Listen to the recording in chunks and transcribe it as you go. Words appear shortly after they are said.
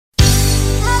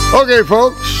Okay,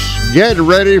 folks, get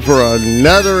ready for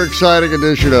another exciting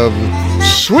edition of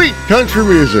Sweet Country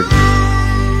Music.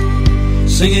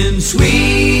 Singing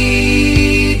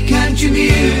sweet country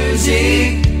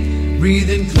music,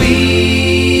 breathing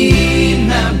clean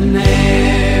mountain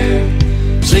air.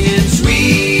 Singing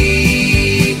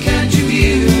sweet country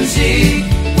music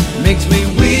makes me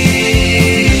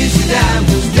wish that I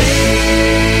was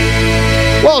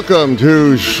there. Welcome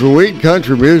to Sweet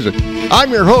Country Music. I'm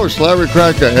your host, Larry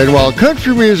Kraka, and while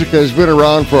country music has been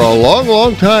around for a long,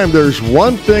 long time, there's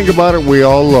one thing about it we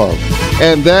all love,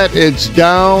 and that it's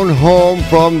down home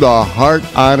from the heart,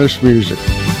 honest music.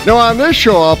 Now, on this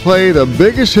show, I'll play the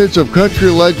biggest hits of country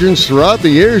legends throughout the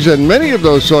years, and many of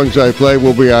those songs I play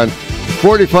will be on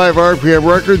 45 RPM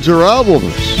records or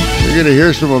albums. You're going to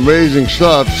hear some amazing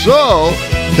stuff, so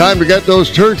time to get those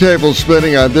turntables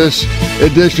spinning on this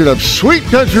edition of Sweet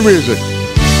Country Music.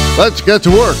 Let's get to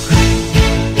work.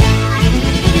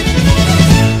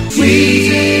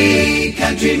 Sweet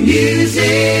country music.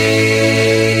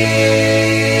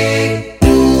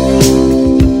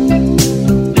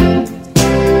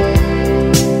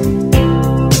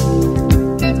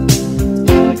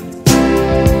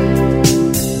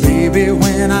 Baby,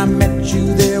 when I met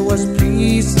you, there was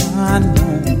peace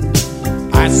unknown.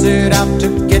 I set out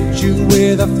to get you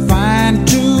with a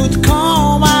fine-tooth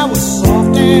comb. I was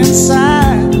soft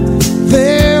inside.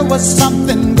 There was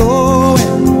something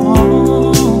going on.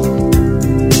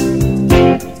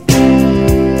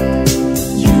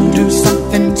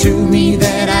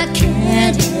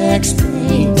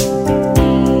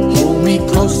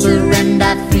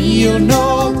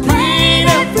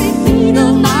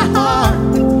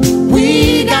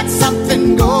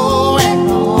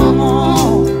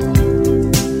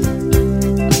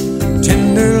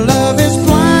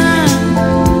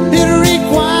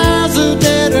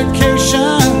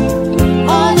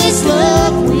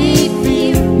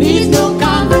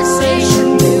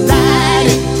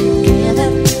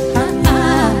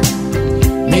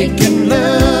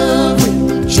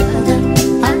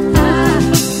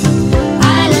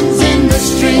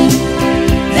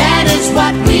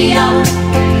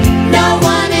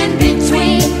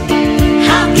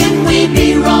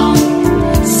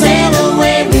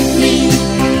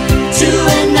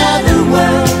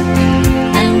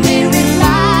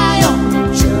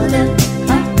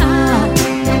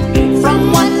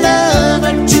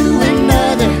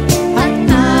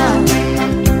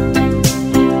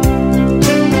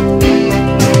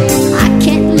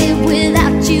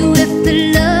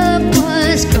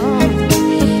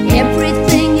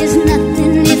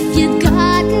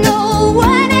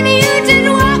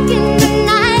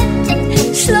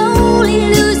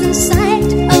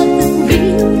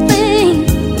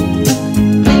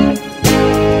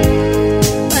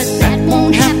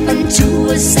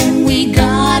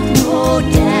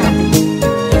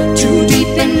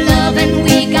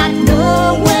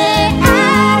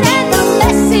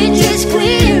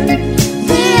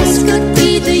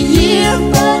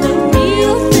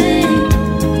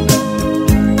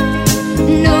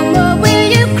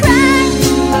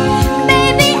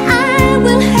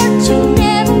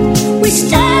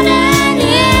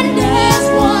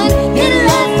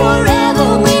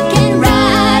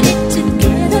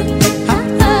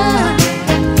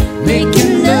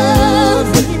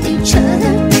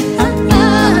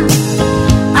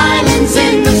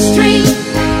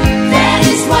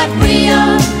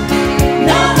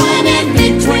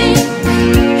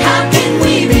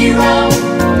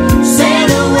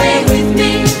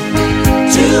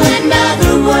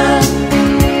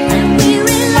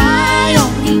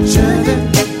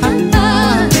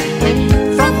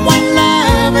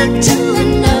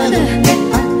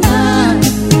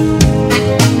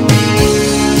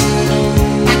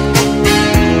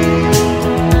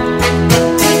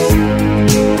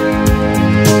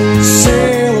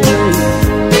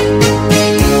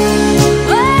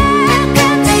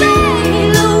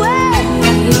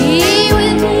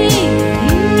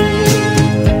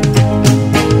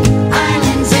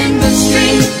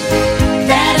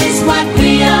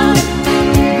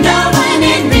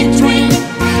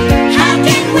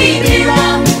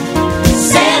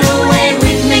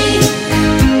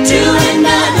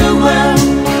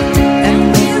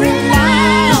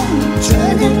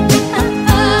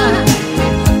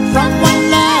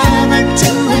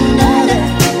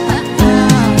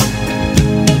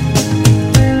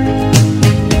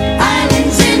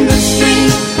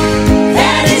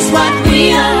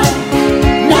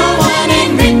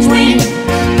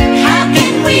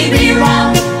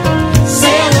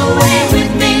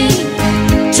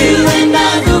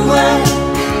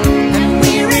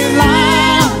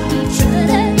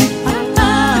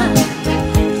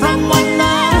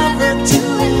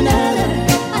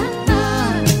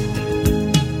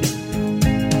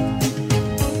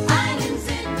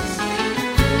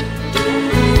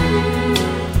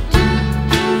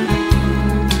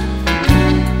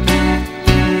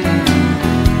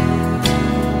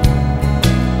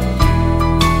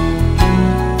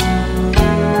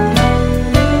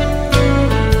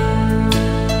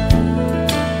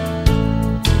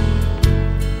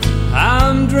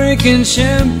 drinking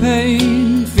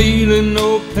champagne, feeling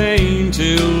no pain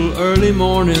till early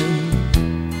morning.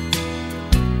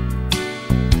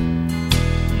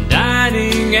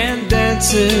 Dining and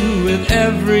dancing with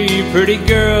every pretty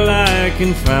girl I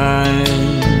can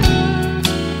find.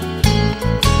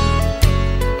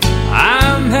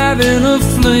 I'm having a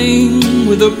fling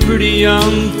with a pretty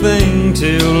young thing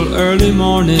till early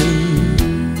morning,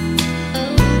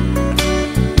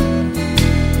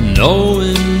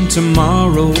 knowing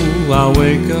tomorrow I'll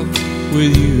wake up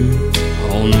with you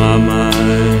on my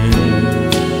mind.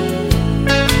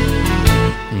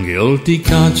 Guilty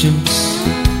conscience,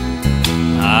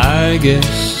 I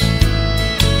guess,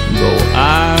 though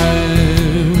I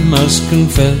must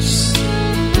confess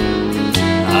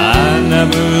I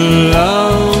never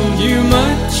loved you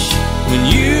much when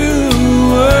you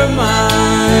were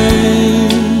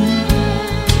mine.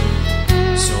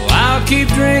 So I'll keep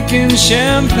drinking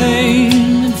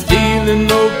champagne and feeling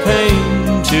no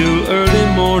pain till early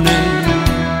morning,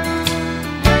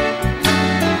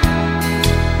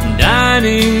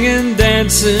 dining and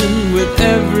dancing with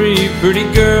every pretty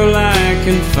girl I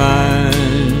can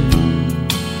find.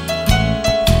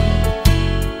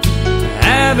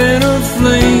 Having a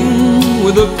fling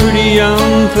with a pretty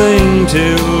young thing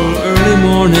till early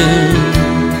morning,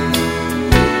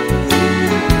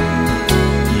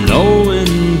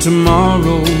 knowing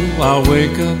tomorrow I'll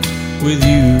wake up with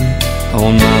you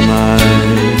on my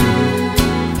mind.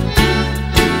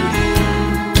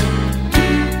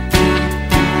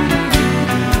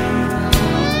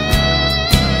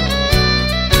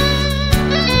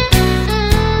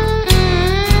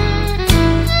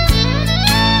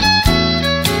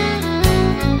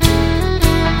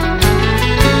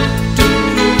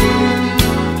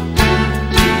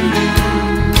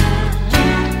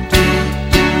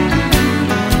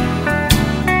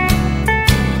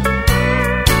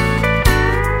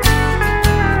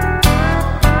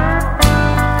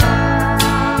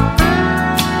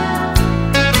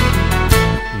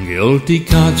 Guilty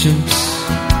conscience,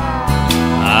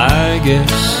 I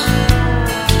guess,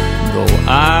 though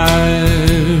I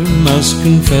must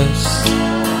confess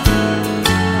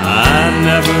I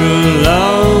never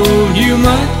loved you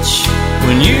much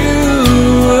when you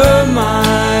were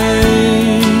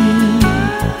mine.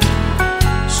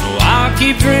 So I'll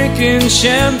keep drinking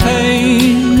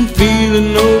champagne and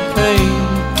feeling no pain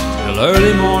till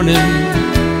early morning,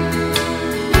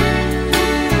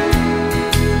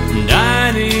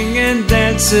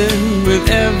 dancing with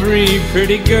every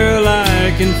pretty girl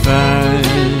I can find.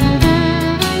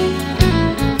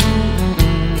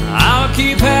 I'll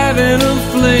keep having a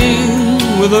fling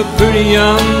with a pretty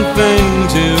young thing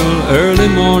till early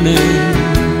morning,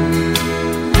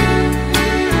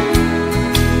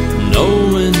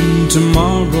 knowing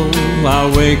tomorrow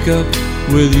I'll wake up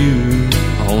with you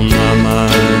on my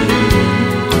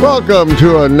mind. Welcome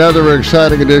to another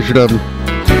exciting edition of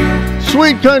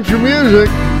Sweet Country Music.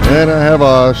 And I have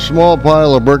a small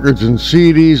pile of records and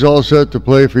CDs all set to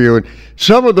play for you. And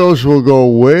some of those will go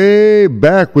way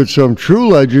back with some true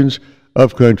legends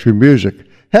of country music.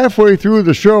 Halfway through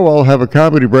the show, I'll have a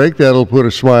comedy break that'll put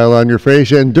a smile on your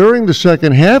face. And during the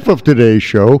second half of today's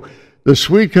show, the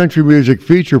Sweet Country Music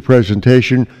feature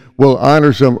presentation will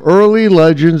honor some early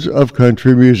legends of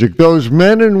country music, those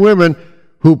men and women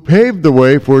who paved the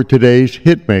way for today's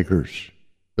hitmakers.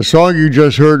 The song you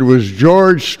just heard was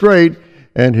George Strait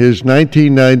and his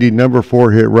 1990 number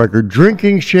 4 hit record,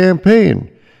 Drinking Champagne.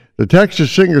 The Texas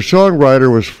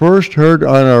singer-songwriter was first heard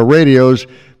on our radios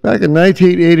back in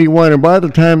 1981, and by the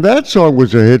time that song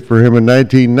was a hit for him in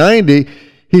 1990,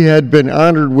 he had been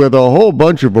honored with a whole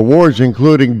bunch of awards,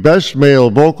 including Best Male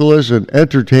Vocalist and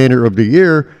Entertainer of the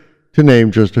Year, to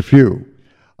name just a few.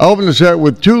 I'll open the set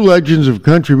with two legends of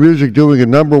country music doing a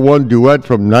number 1 duet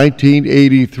from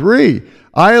 1983,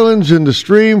 Islands in the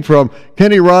Stream from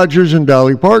Kenny Rogers and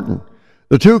Dolly Parton.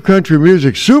 The two country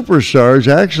music superstars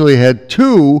actually had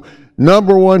two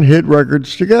number 1 hit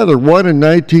records together, one in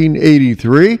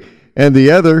 1983 and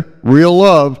the other, Real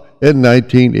Love, in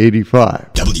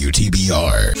 1985.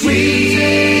 WTBR.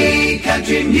 Sweet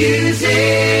country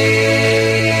music.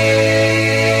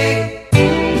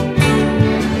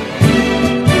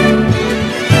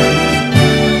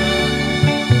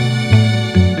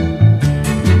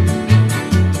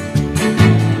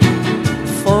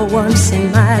 Once in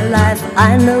my life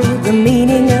I know the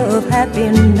meaning of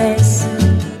happiness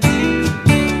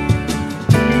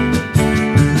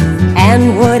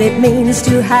and what it means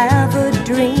to have a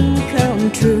dream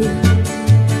come true.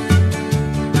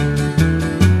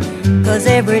 'Cause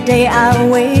every day I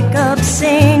wake up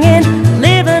singing,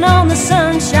 living on the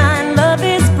sunshine love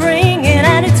is bringing,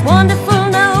 and it's wonderful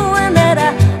knowing that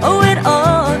I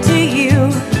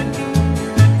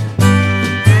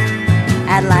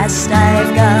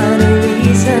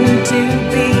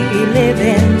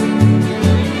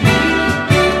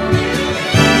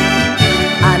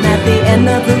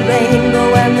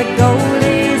when the gold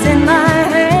is in my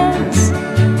hands.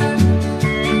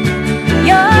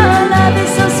 Your love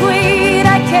is so sweet,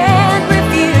 I can't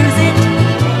refuse it.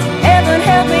 Heaven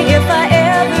help me if I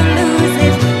ever lose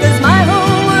it, 'cause my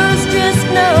whole world's just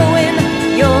knowing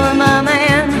you're my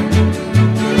man.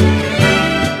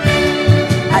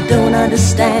 I don't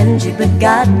understand you, but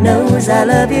God knows I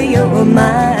love you, you're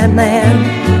my man.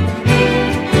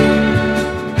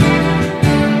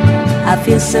 I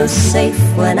feel so safe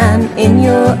when I'm in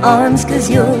your arms, 'cause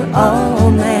you're all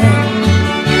man.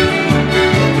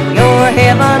 You're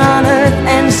heaven on earth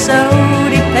and so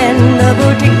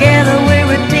dependable. Together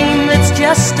we're a team that's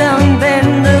just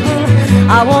unbendable.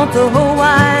 I want the whole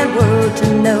wide world to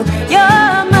know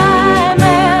you're my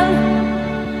man.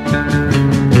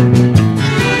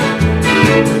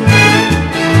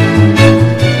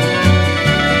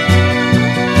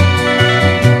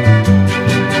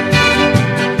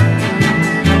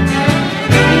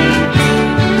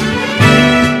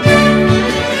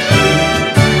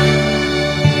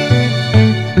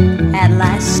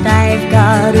 I've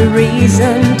got a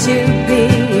reason to be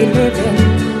living.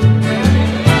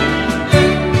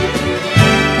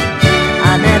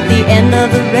 I'm at the end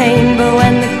of the rainbow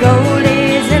and the gold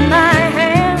is in my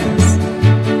hands.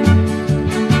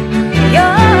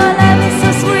 Your love is so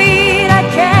sweet, I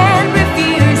can't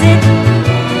refuse it.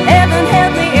 Heaven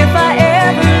help me if I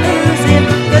ever lose it,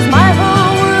 'cause my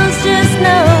whole world's just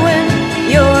knowing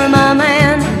you're my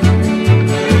man.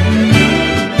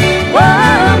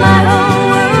 Whoa, my whole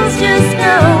just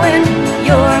knowing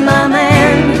you're my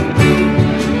man,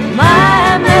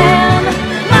 my man,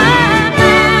 my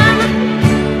man.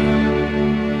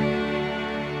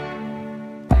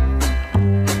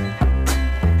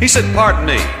 He said, "Pardon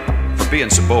me for being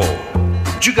so bold,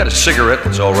 but you got a cigarette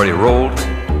that's already rolled?"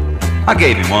 I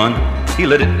gave him one. He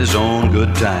lit it in his own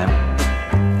good time.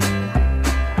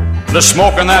 The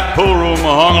smoke in that pool room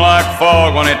hung like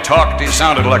fog. When he talked, he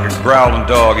sounded like a growling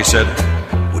dog. He said,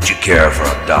 "Would you care for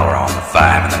 $1 on the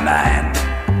 5 and the 9?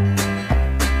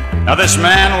 Now this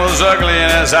man was ugly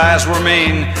and his eyes were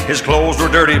mean. His clothes were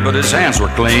dirty but his hands were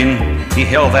clean. He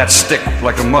held that stick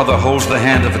like a mother holds the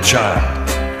hand of a child.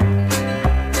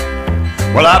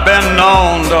 Well, I've been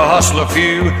known to hustle a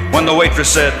few. When the waitress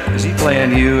said, "Is he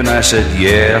playing you?" and I said,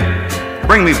 "Yeah."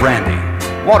 "Bring me brandy,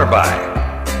 water by."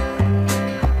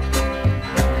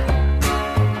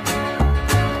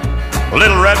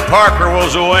 Little Red Parker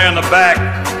was away in the back,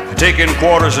 taking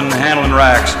quarters and handling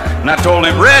racks. And I told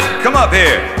him, "Red, come up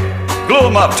here. Glue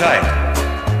him up tight."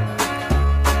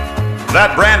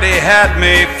 That brandy had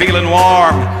me feeling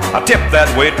warm. I tipped that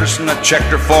waitress and I checked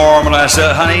her form. And I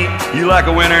said, "Honey, you like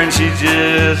a winner?" And she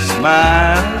just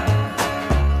smiled.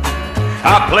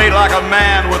 I played like a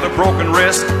man with a broken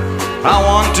wrist. I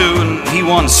won 2 and he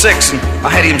won 6. And I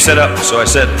had him set up, so I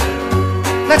said,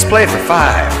 "Let's play for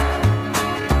 5.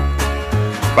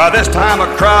 By this time a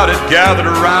crowd had gathered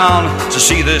around to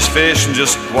see this fish and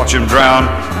just watch him drown.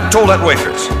 I told that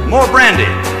waitress, "More brandy,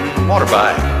 water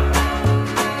by."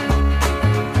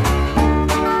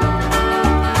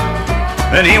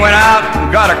 Then he went out and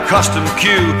got a custom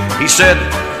cue. He said,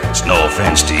 "It's no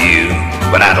offense to you,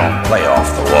 but I don't play off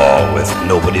the wall with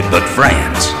nobody but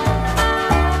friends."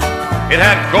 It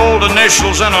had gold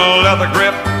initials and a leather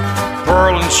grip,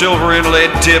 pearl and silver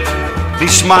inlaid tip. He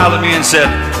smiled at me and said,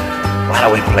 "Why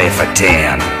don't we play for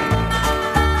 10?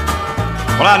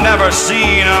 Well, I never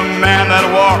seen a man that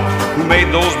walked who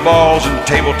made those balls and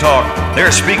table talk.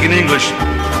 They're speaking English.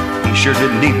 He sure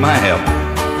didn't need my help.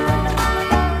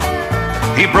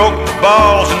 He broke the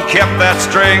balls and kept that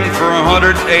string for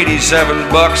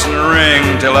 $187 in the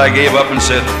ring till I gave up and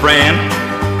said, "Friend,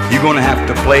 you're gonna have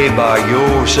to play by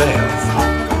yourself."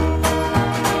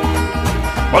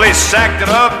 Well, he sacked it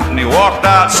up and he walked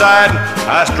outside.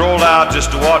 I strolled out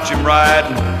just to watch him ride.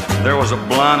 And there was a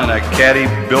blonde and a caddy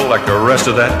built like the rest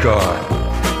of that car.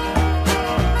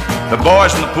 The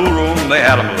boys in the pool room, they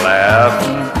had him laugh.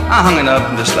 I hung it up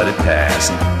and just let it pass.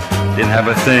 And didn't have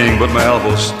a thing but my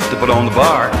elbows to put on the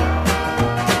bar.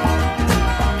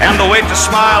 And the waitress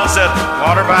smiled and said,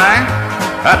 "Water by?"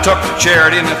 I took the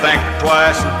charity and I thanked her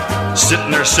twice. And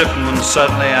sitting there sipping when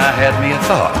suddenly I had me a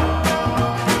thought.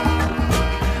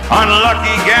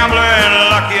 Unlucky gambler and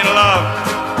lucky in love.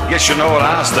 Guess you know what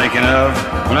I was thinking of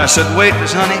when I said,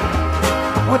 "Waitress, honey,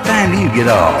 what time do you get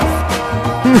off?"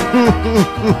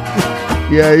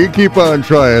 Yeah, you keep on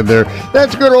trying there.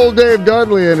 That's good old Dave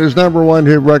Dudley and his #1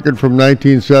 hit record from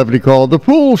 1970 called The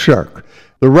Pool Shark.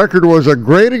 The record was a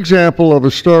great example of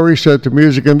a story set to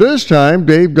music, and this time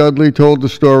Dave Dudley told the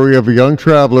story of a young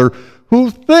traveler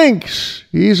who thinks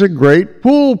he's a great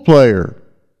pool player.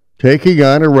 taking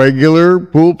on a regular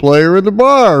pool player in the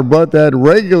bar. But that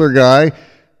regular guy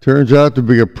turns out to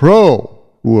be a pro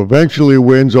who eventually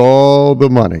wins all the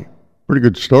money. Pretty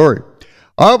good story.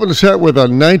 Off the set with a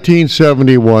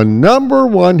 1971 number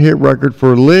one hit record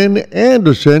for Lynn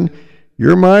Anderson,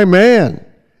 You're My Man.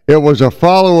 It was a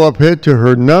follow-up hit to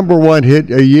her number one hit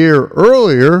a year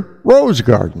earlier, Rose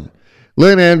Garden.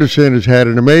 Lynn Anderson has had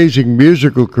an amazing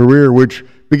musical career, which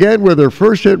began with her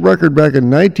first hit record back in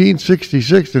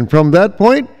 1966, and from that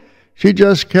point, she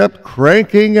just kept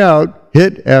cranking out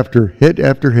hit after hit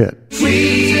after hit.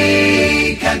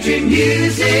 Free country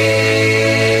music.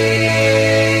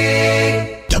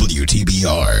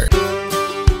 WTBR.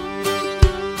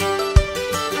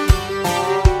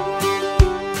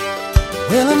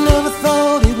 Well, I never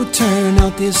thought it would turn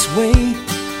out this way.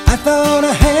 I thought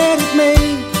I had it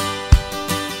made.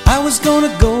 I was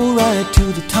gonna go right to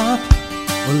the top.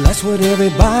 Well, that's what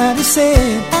everybody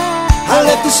said. I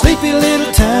left a sleepy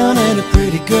little town and a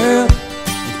pretty girl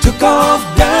and took off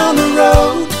down the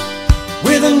road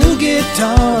with a new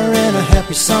guitar and a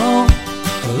happy song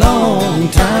a long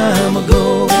time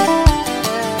ago.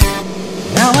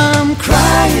 Now I'm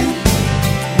crying,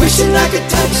 wishing I could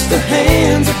touch the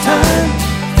hands of time,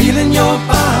 feeling your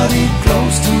body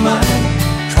close to mine,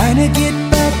 trying to get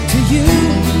back to you.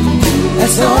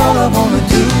 That's all I wanna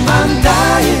do. I'm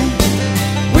dying,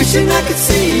 wishing I could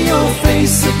see your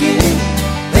face again,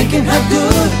 thinking how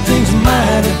good things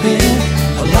might have been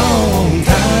a long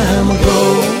time ago.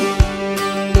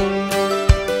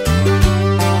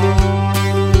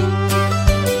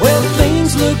 Well,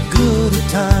 things look good a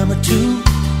time or two.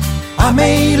 I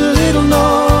made a little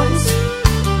noise,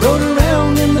 rode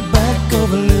around in the back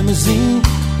of a limousine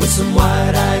with some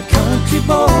wide-eyed country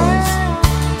boys.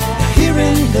 Here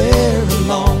and there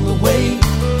along the way,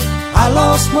 I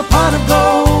lost my pot of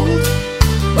gold,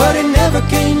 but it never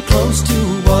came close to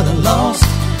what I lost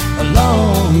a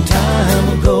long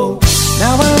time ago.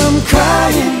 Now I'm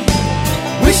crying,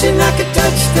 wishing I could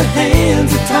touch the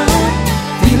hands of time,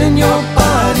 feeling your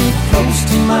body close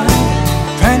to mine,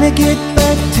 trying to get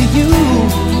back to you.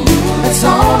 That's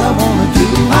all I wanna do.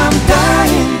 I'm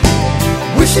dying,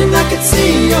 wishing I could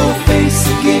see your face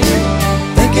again,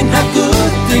 thinking how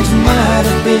good things might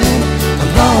have been a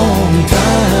long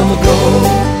time ago.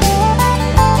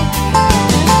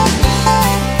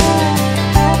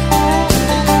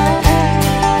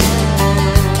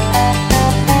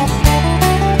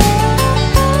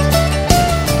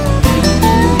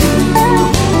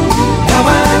 Now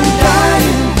I'm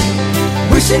dying,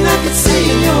 wishing I could see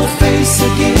your face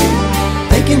again,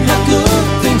 thinking how good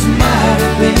things might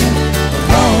have been a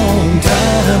long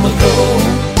time ago.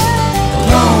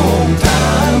 Long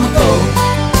time ago.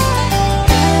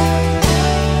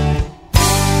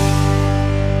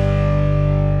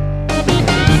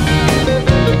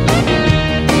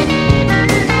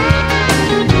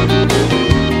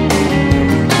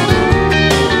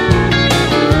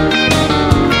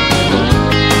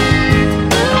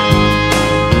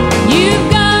 You've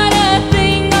got a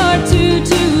thing or two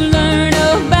to learn.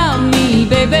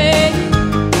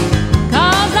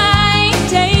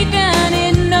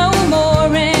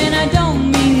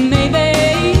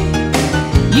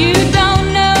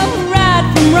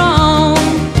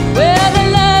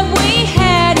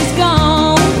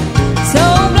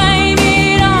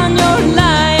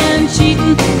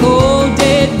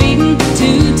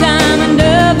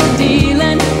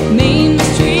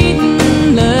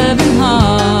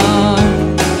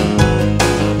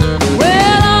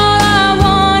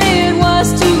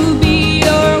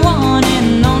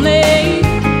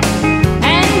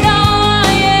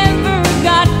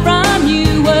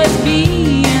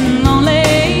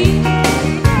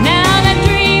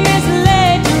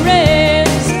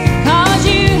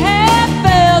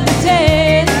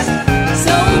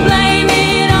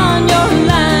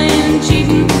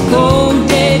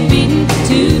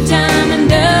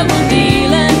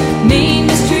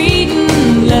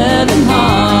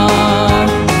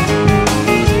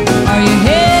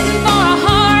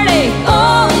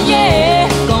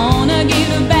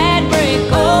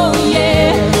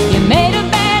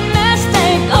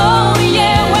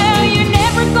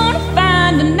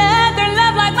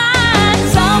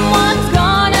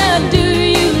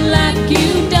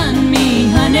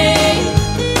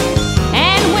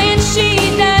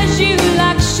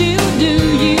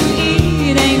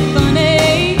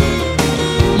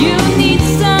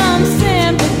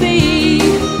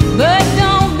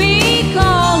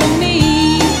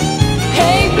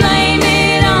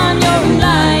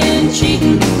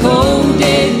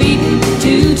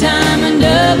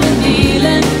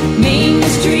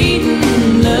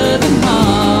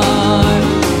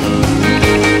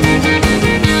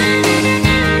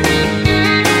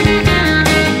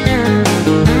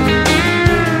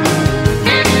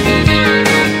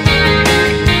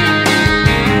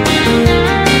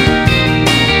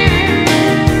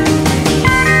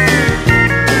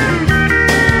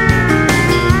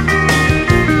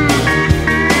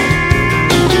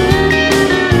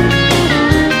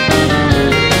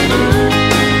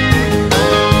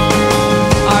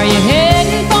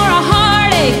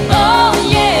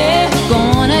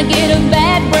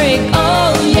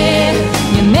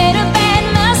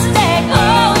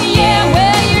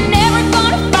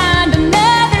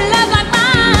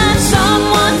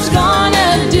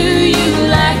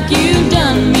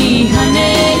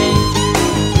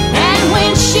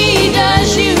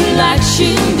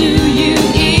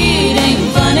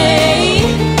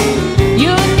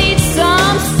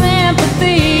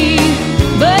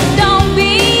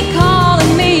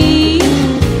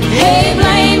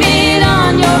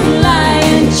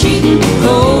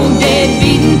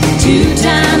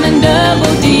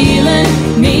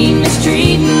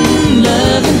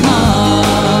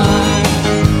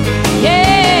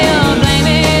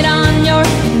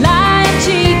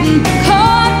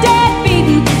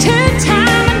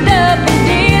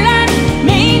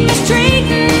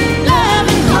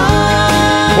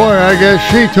 I guess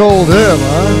she told him,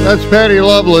 huh? That's Patty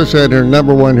Loveless and her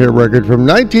number one hit record from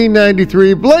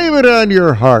 1993, Blame It on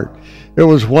Your Heart. It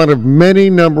was one of many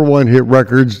number one hit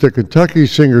records the Kentucky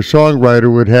singer-songwriter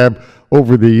would have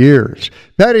over the years.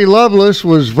 Patty Loveless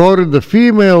was voted the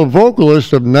female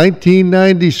vocalist of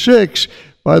 1996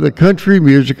 by the Country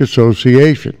Music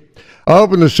Association. I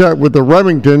opened the set with the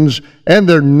Remingtons and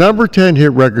their number 10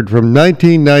 hit record from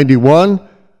 1991,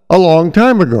 a long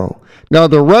time ago. Now,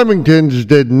 the Remingtons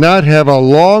did not have a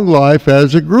long life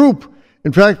as a group.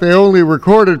 In fact, they only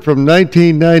recorded from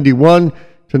 1991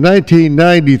 to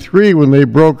 1993 when they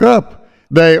broke up.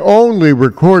 They only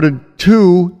recorded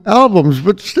 2 albums,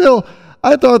 but still,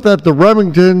 I thought that the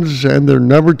Remingtons and their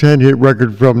number 10 hit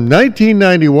record from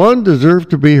 1991 deserved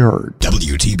to be heard.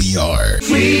 WTBR.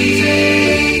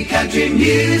 Free country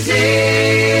music.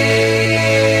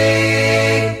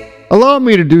 Allow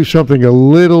me to do something a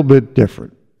little bit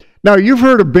different. Now, you've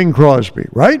heard of Bing Crosby,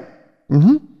 right?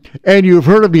 And you've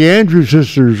heard of the Andrews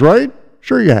Sisters, right?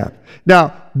 Sure you have.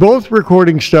 Now, both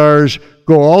recording stars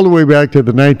go all the way back to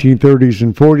the 1930s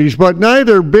and 40s, but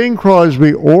neither Bing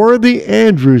Crosby or the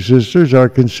Andrews Sisters are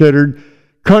considered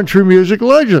country music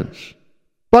legends.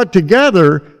 But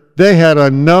together, they had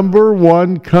a number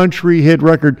one country hit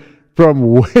record from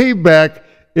way back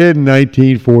in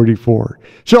 1944.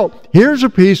 So here's a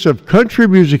piece of country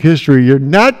music history you're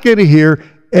not going to hear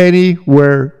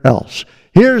anywhere else.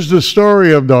 Here's the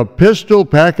story of the Pistol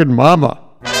Packin' Mama.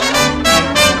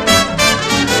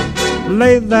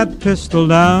 Lay that pistol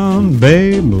down,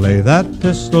 babe, lay that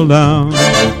pistol down.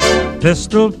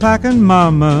 Pistol packin'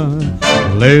 mama,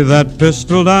 lay that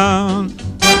pistol down.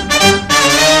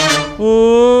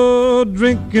 Oh,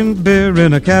 drinking beer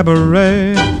in a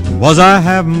cabaret, was I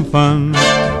having fun?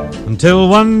 Until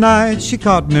one night she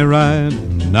caught me right,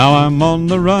 now I'm on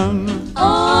the run.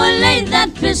 Oh, lay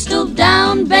that pistol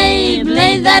down, babe,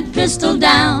 lay that pistol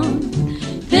down.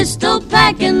 Pistol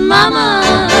packing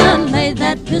mama, lay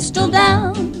that pistol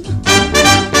down.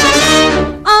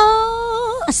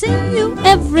 Oh, I see you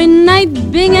every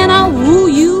night, Bing, and I'll woo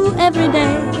you every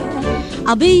day.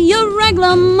 I'll be your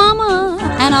regular mama,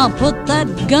 and I'll put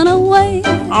that gun away.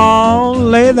 Oh,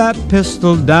 lay that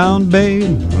pistol down,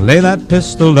 babe, lay that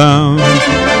pistol down.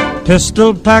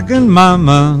 Pistol packing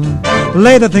mama,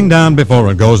 lay the thing down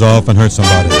before it goes off and hurts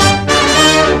somebody.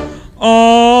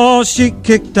 Oh, she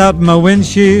kicked out my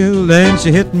windshield and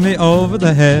she hit me over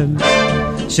the head.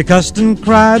 She cussed and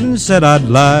cried and said I'd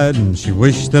lied and she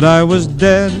wished that I was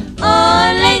dead.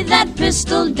 Oh, lay that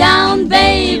pistol down,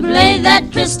 babe, lay that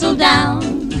pistol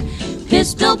down.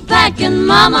 Pistol packing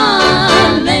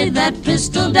mama, lay that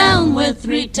pistol down with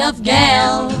 3 tough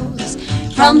gals.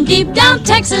 From deep down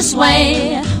Texas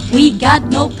way, we got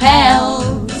no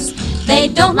pals. They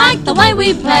don't like the way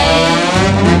we play.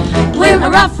 We're a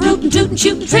rough, rootin', tootin',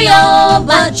 shootin' trio,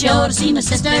 but you ought to see my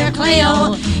sister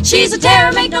Cleo. She's a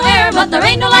terror, make no error, but there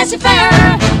ain't no laissez-faire.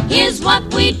 Here's what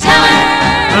we tell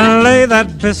her. Lay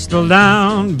that pistol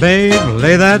down, babe,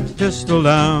 lay that pistol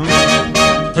down.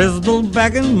 Pistol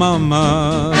packing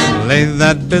mama, lay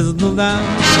that pistol down.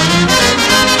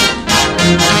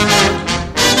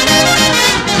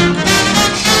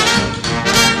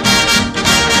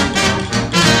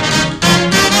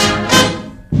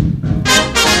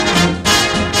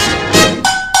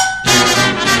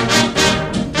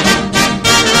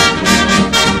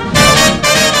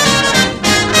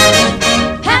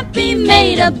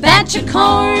 A batch of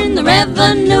corn, the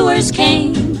revenuers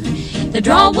came. The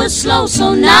draw was slow,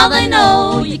 so now they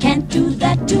know you can't do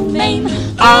that to Maine.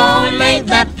 Oh, lay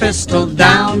that pistol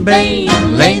down, babe,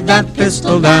 lay that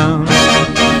pistol down.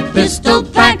 Pistol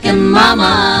packing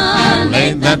mama,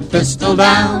 lay that pistol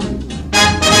down.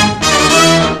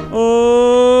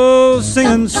 Oh,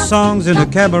 singing songs in a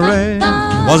cabaret,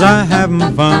 was I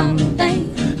having fun?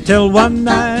 Till one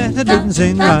night it didn't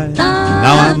seem right,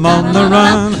 now I'm on the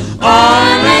run.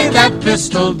 Oh, lay that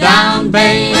pistol down,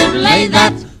 babe, lay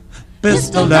that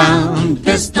pistol down.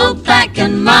 Pistol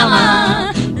packing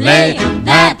mama, lay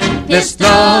that pistol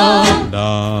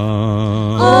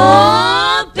down.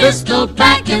 Oh, pistol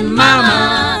packing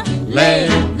mama, lay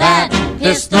that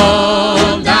pistol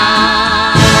down.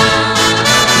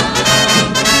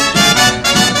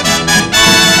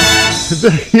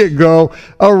 There you go.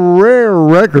 A rare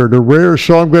record, a rare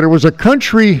song, but it was a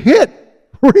country hit.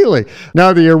 Really?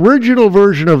 Now, the original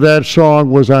version of that song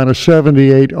was on a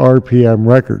 78 RPM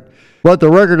record. But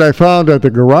the record I found at the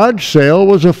garage sale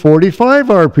was a 45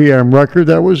 RPM record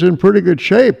that was in pretty good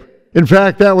shape. In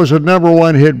fact, that was a number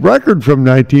one hit record from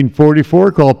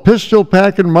 1944 called Pistol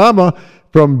Packin' Mama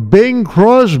from Bing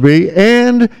Crosby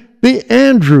and the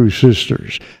Andrews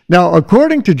Sisters. Now,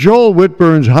 according to Joel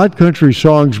Whitburn's Hot Country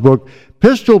Songs book,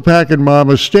 Pistol Packin'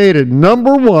 Mama stayed at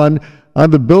number 1 on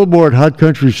the Billboard Hot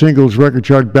Country Singles record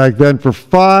chart back then for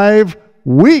 5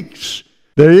 weeks.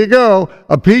 There you go,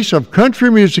 a piece of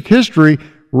country music history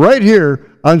right here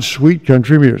on Sweet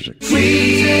Country Music.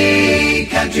 Sweet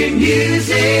country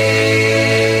music.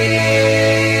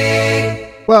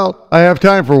 Well, I have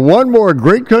time for one more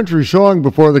great country song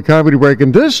before the comedy break,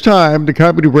 and this time the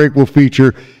comedy break will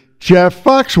feature Jeff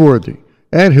Foxworthy,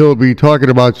 and he'll be talking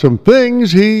about some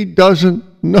things he doesn't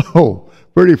know.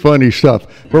 Pretty funny stuff.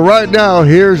 But right now,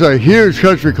 here's a huge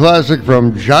country classic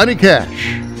from Johnny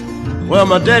Cash. Well,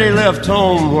 my daddy left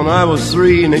home when I was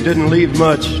 3, and he didn't leave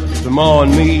much to Ma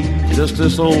and me, just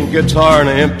this old guitar and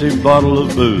an empty bottle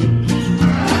of booze.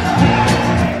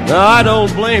 Now, I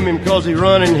don't blame him 'cause he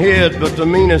run and hid, but the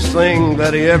meanest thing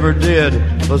that he ever did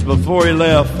was before he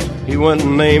left, he went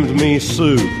and named me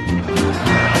Sue.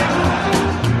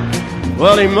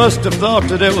 Well, he must have thought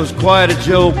that it was quite a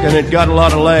joke, and it got a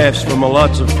lot of laughs from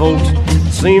lots of folks.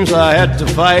 Seems I had to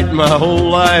fight my whole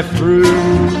life through.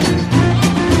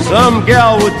 Some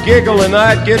gal would giggle and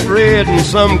I'd get red, and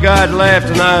some guy'd laugh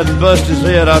and I'd bust his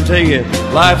head. I'll tell you,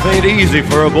 life ain't easy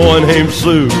for a boy named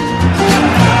Sue.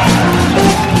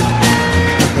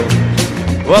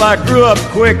 Well, I grew up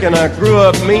quick and I grew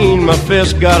up mean. My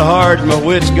fists got hard, my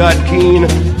wits got keen.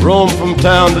 Roamed from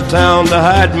town to town to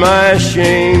hide my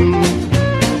shame.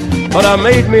 But I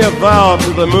made me a vow to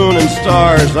the moon and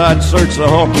stars, I'd search the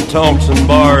honky-tonks and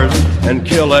bars and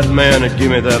kill that man that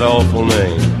give me that awful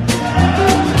name.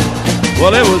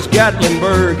 Well, it was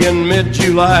Gatlinburg in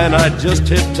mid-July, and I'd just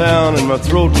hit town and my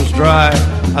throat was dry.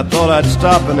 I thought I'd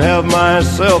stop and have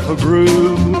myself a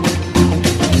brew.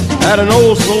 At an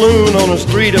old saloon on a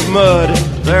street of mud,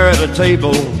 there at a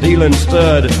table, dealing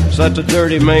stud, sat the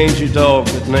dirty mangy dog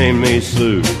that named me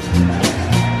Sue.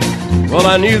 Well,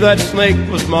 I knew that snake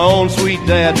was my own sweet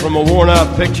dad from a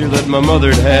worn-out picture that my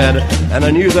mother'd had, and I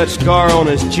knew that scar on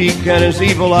his cheek and his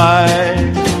evil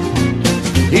eye.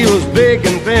 He was big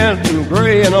and bent and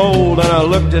gray and old, and I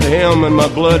looked at him and my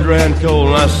blood ran cold,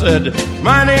 and I said,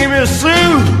 "My name is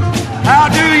Sue. How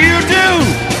do you do?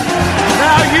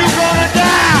 Now you gonna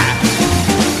die."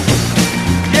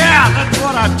 Yeah, that's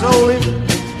what I told him.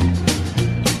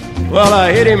 Well,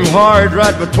 I hit him hard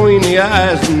right between the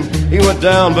eyes, and he went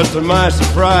down, but to my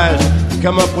surprise,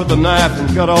 come up with a knife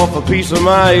and cut off a piece of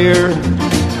my ear.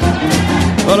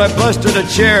 But I busted a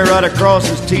chair right across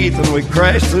his teeth, and we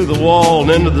crashed through the wall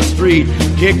and into the street,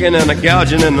 kicking and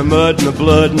gouging in the mud and the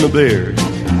blood and the beer.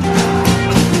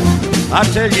 I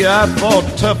tell you, I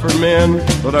fought tougher men,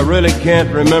 but I really can't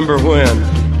remember when.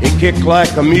 He kicked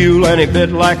like a mule and he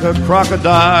bit like a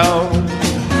crocodile.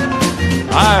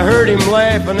 I heard him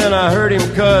laugh and then I heard him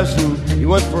cuss, and he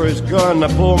went for his gun. I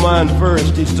pulled mine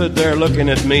first. He stood there looking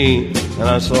at me, and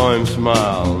I saw him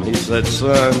smile. And he said,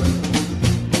 "Son,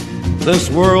 this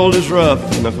world is rough,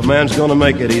 and if a man's gonna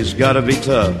make it, he's gotta be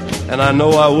tough. And I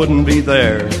know I wouldn't be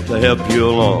there to help you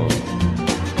along.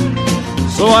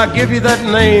 So I give you that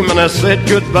name, and I said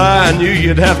goodbye. I knew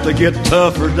you'd have to get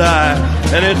tough or die,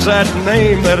 and it's that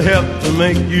name that helped to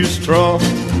make you strong."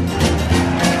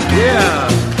 Yeah.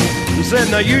 He said,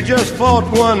 "Now you just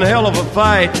fought one hell of a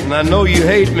fight, and I know you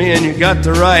hate me and you got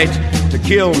the right to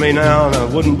kill me now, and I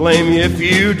wouldn't blame you if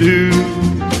you do.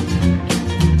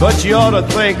 But you ought to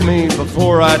thank me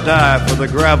before I die for the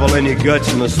gravel in your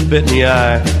guts and the spit in your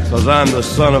eye, 'cause I'm the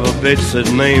son of a bitch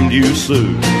that named you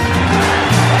Sue."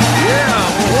 Yeah,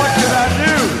 well, what could I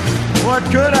do? What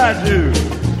could I do?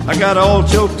 I got all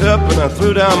choked up and I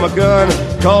threw down my gun,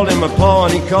 called him a pa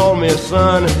and he called me a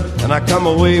son, and I come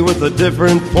away with a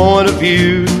different point of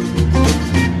view.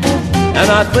 And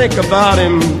I think about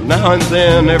him now and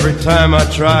then, every time I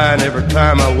try and every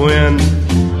time I win.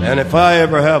 And if I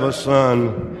ever have a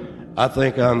son, I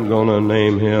think I'm gonna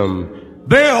name him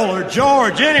Bill or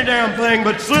George, any damn thing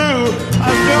but Sue.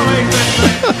 I still ain't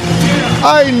that thing.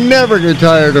 I never get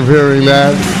tired of hearing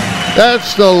that.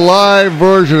 That's the live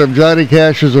version of Johnny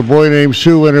Cash's A Boy Named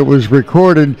Sue, and it was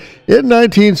recorded in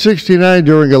 1969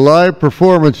 during a live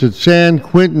performance at San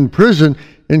Quentin Prison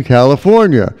in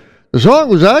California. The song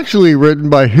was actually written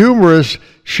by humorist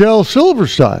Shel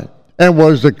Silverstein and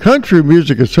was the Country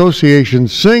Music Association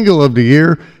Single of the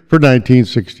Year for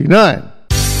 1969.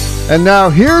 And now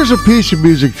here's a piece of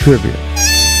music trivia.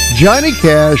 Johnny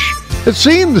Cash had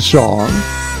seen the song,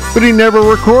 but he never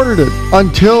recorded it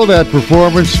until that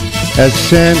performance at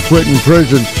San Quentin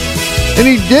Prison. And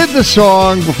he did the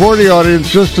song before the audience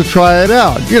just to try it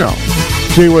out,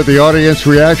 see what the audience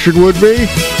reaction would be.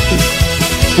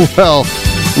 Well,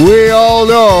 We all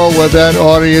know what that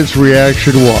audience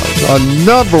reaction was. A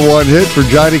 #1 hit for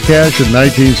Johnny Cash in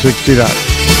 1969.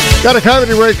 Got a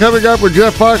comedy break coming up with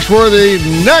Jeff Foxworthy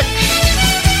next.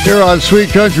 Here on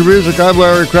Sweet Country Music, I'm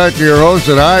Larry Cracker, your host,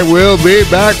 and I will be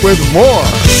back with more.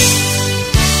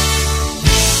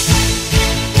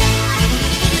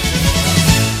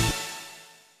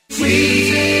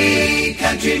 Sweet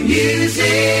Country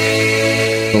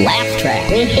Music. Laugh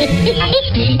track.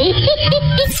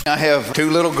 I have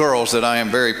 2 little girls that I am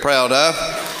very proud of.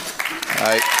 All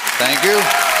right, thank you.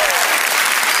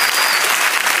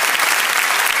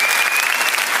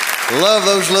 Love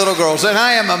those little girls, and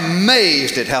I am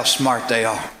amazed at how smart they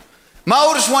are. My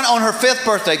oldest one on her 5th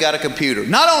birthday got a computer.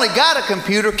 Not only got a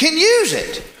computer, can use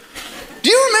it. Do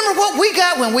you remember what we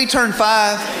got when we turned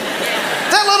 5?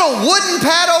 That little wooden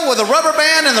paddle with a rubber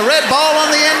band and the red ball on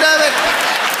the end of it?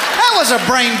 That was a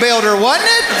brain builder, wasn't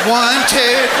it? 1, 2,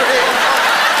 3.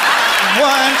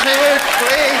 1, 2,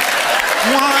 3.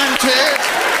 1, 2.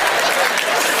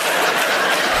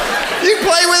 You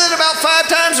play with it about 5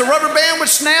 times, the rubber band would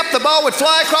snap, the ball would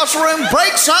fly across the room,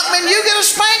 break something, and you get a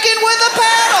spanking with a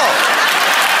paddle.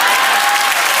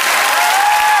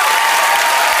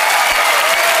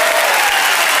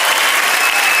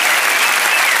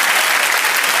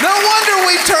 No wonder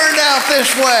we turned out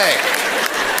this way.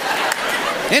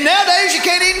 And nowadays you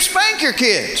can't even spank your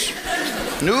kids.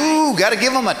 No, got to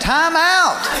give them a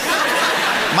timeout.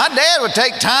 My dad would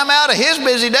take time out of his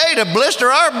busy day to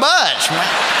blister our butts.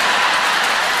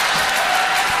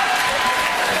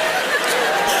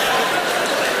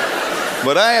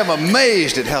 But I am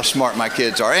amazed at how smart my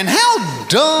kids are and how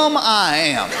dumb I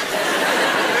am.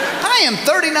 I am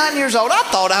 39 years old. I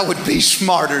thought I would be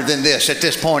smarter than this at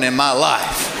this point in my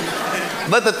life.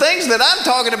 But the things that I'm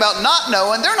talking about not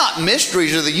knowing, they're not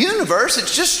mysteries of the universe.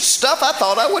 It's just stuff I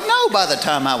thought I would know by the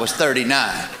time I was 39.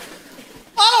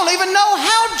 I don't even know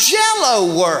how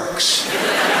Jell-O works.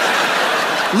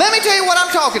 Let me tell you what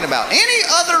I'm talking about. Any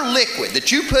other liquid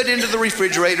that you put into the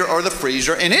refrigerator or the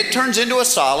freezer and it turns into a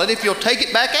solid, if you'll take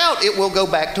it back out, it will go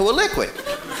back to a liquid.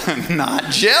 Not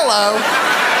Jell-O.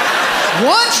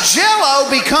 Once Jell-O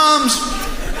becomes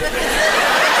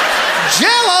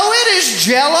Jell-O, it is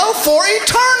Jell-O for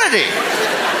eternity.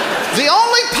 The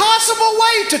only possible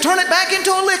way to turn it back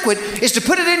into a liquid is to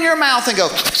put it in your mouth and go.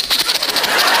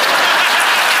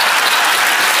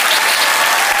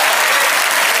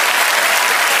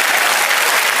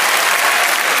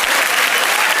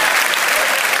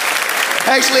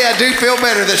 Actually, I do feel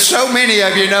better that so many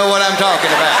of you know what I'm talking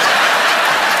about.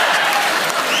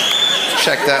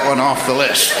 Check that one off the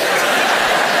list.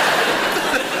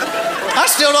 I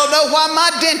still don't know why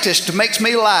my dentist makes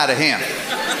me lie to him.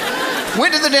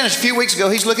 Went to the dentist a few weeks ago.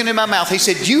 He's looking in my mouth. He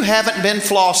said, "You haven't been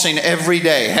flossing every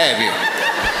day, have you?"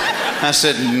 I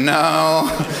said, "No,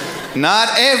 not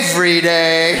every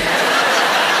day.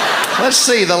 Let's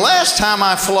see, the last time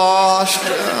I flossed,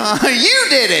 you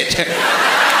did it."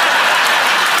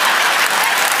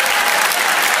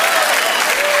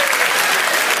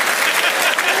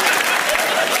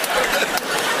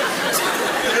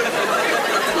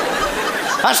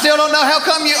 I still don't know how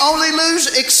come you only lose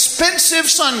expensive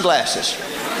sunglasses.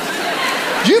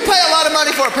 You pay a lot of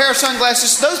money for a pair of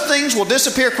sunglasses, those things will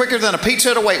disappear quicker than a pizza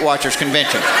at a Weight Watchers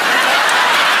convention.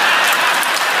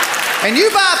 And you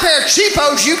buy a pair of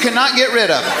cheapos you cannot get rid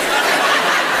of.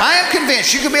 I am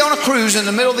convinced you could be on a cruise in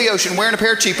the middle of the ocean wearing a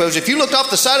pair of cheapos. If you looked off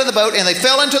the side of the boat and they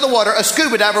fell into the water, a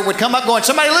scuba diver would come up going,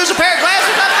 "Somebody lose a pair of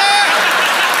glasses up there?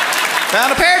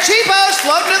 Found a pair of cheapos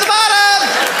floating to the bottom."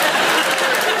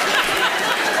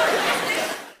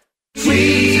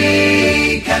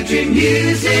 Sweet Country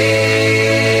Music.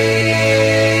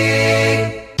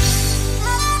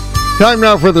 Time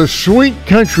now for the Sweet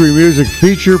Country Music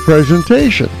feature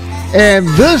presentation. And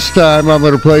this time I'm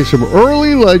going to play some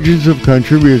early legends of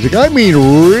country music. I mean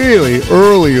really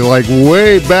early, like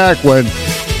way back when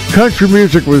country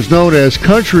music was known as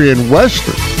country and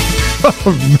western.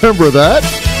 Remember that?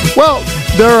 Well,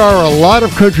 there are a lot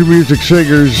of country music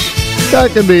singers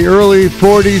back in the early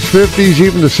 40s, 50s,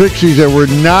 even the 60s that were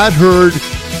not heard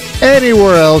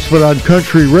anywhere else but on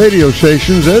country radio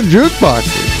stations and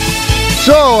jukeboxes.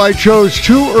 So I chose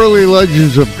 2 early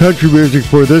legends of country music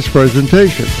for this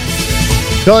presentation.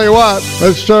 Tell you what,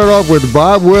 let's start off with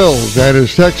Bob Wills and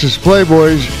his Texas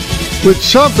Playboys with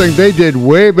something they did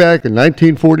way back in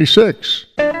 1946.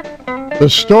 The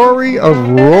Story of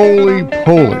Roly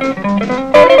Poly.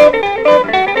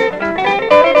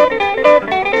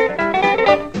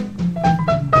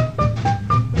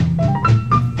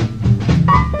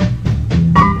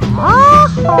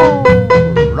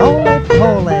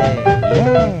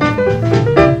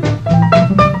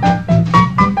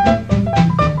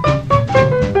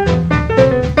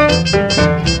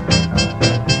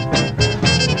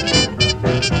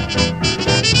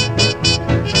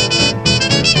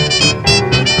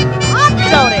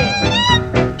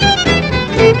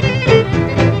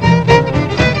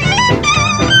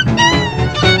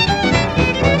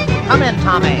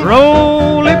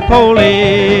 Roly-poly,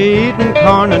 eating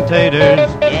corn and taters,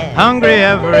 hungry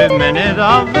every minute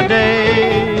of the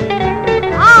day.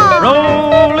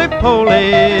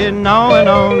 Roly-poly, gnawing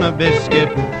on a biscuit,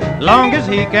 long as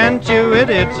he can chew it,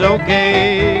 it's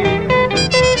okay.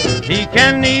 He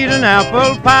can eat an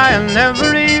apple pie and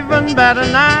never even bat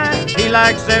an eye. He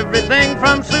likes everything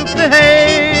from soup to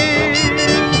hay.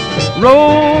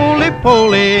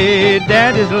 Roly-poly,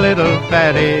 Daddy's a little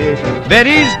fatty, bet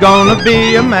he's gonna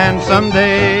be a man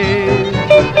someday.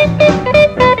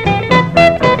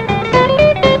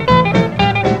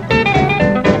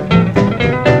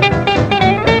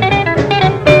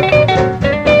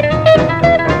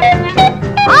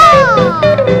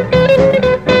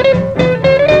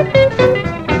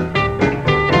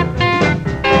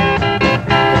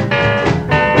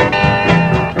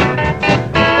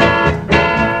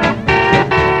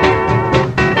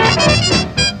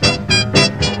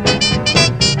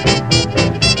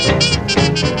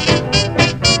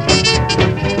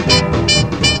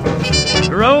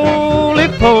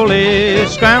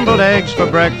 Scrambled eggs for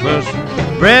breakfast,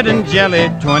 bread and jelly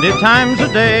 20 times a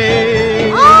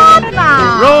day.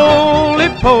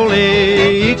 Roly-poly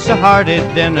eats a hearty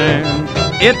dinner.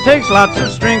 It takes lots of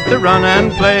strength to run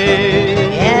and play.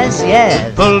 Yes,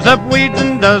 yes. Pulls up weeds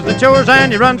and does the chores,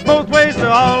 and he runs both ways to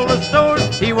all the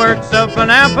stores. He works up an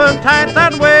appetite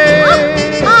that way.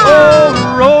 Oh,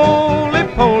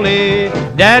 roly-poly,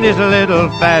 Daddy's a little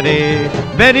fatty,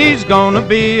 bet he's gonna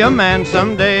be a man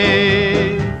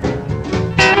someday.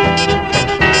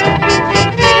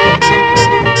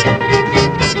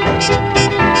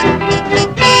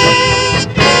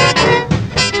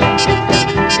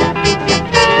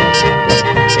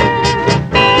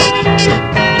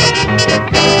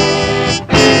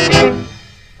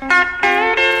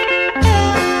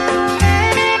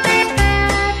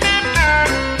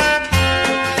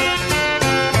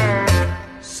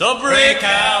 So break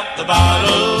out the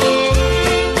bottle,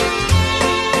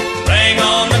 bring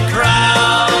on the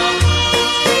crowd.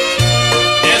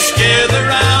 Yes, gather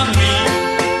round me,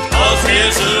 'cause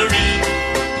misery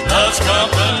loves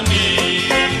company.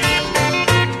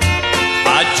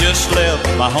 I just left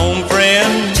my home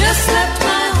friend,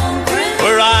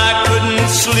 where I couldn't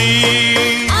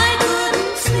sleep,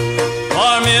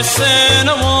 for missing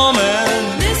a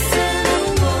woman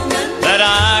that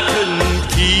I couldn't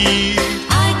keep.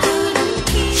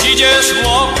 She just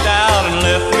walked out and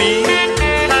left me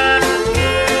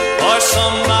for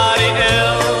somebody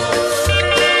else.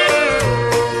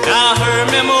 Now her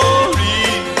memory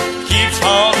keeps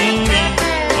haunting me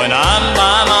when I'm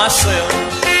by myself.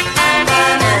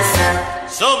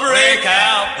 So break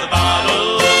out the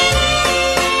bottle,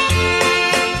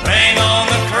 bring on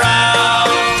the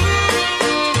crowd,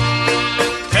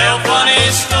 tell funny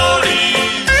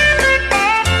stories,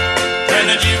 turn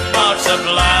the jukebox up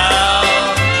loud.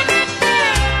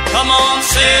 Come on,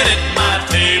 sit at my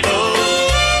table,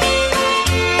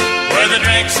 where the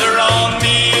drinks are on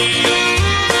me.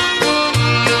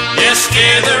 Yes,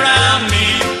 gather round me,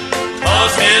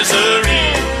 'cause misery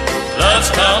loves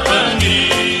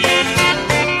company.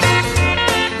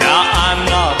 Now I'm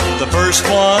not the first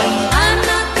one,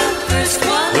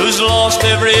 who's lost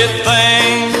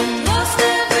everything,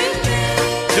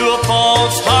 to a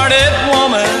false-hearted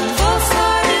woman,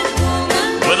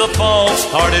 with a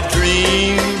false-hearted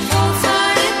dream.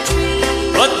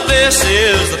 But this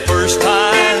is the first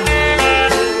time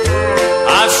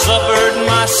I've suffered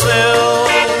myself.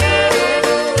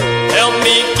 Help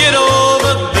me get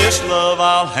over this love,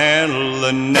 I'll handle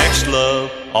the next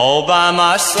love all by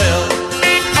myself.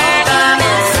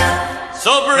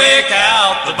 So break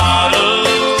out the bottle,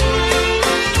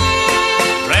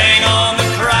 bring on the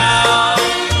crowd,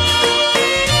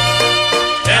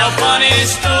 tell funny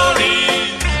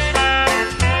stories,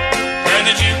 turn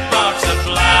the jukebox up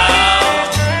loud.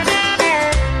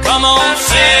 Come on,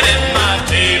 sit at my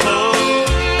table,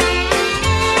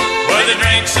 where the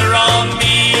drinks are on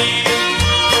me.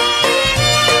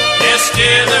 Yes,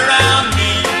 gather around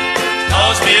me,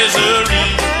 'cause misery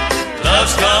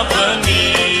loves company.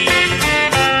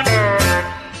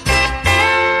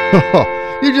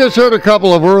 You just heard a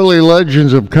couple of early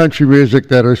legends of country music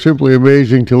that are simply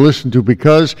amazing to listen to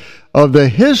because of the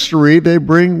history they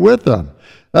bring with them.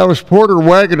 That was Porter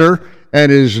Wagoner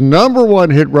and his number one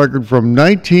hit record from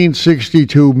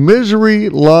 1962, Misery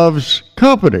Loves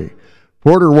Company.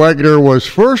 Porter Wagoner was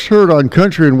first heard on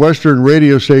country and western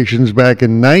radio stations back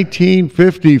in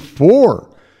 1954.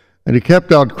 and he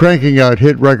kept out cranking out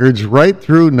hit records right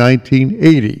through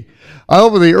 1980. I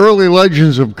open the Early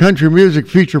Legends of Country Music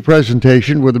feature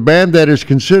presentation with a band that is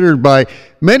considered by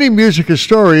many music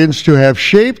historians to have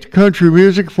shaped country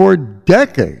music for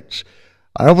decades.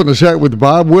 I open the set with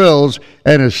Bob Wills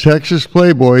and his Texas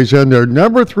Playboys and their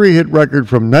number 3 hit record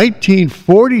from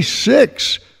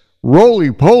 1946,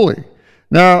 Roly Poly.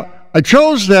 Now, I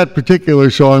chose that particular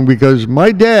song because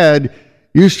my dad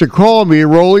used to call me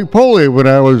Roly Poly when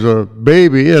I was a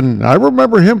baby, and I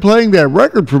remember him playing that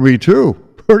record for me too.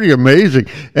 Pretty amazing.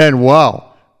 And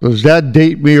wow, does that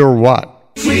date me or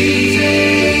what?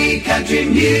 Sweet country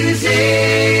music.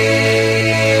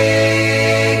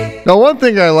 Now, one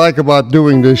thing I like about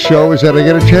doing this show is that I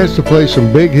get a chance to play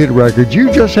some big hit records you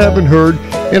just haven't heard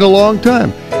in a long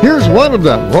time. Here's one of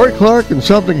them, Roy Clark, and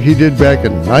something he did back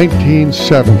in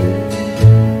 1970.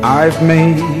 I've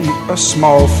made a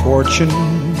small fortune,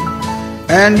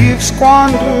 and you've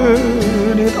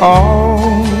squandered it all.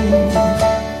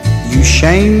 You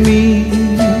shame me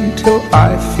till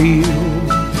I feel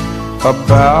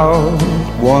about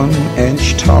 1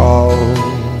 inch tall.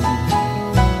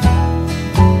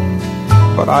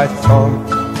 But I thought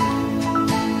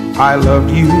I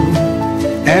loved you,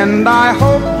 and I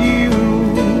hoped you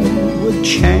would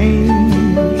change.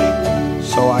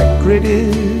 So I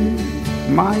gritted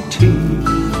my teeth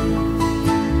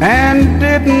and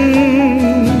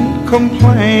didn't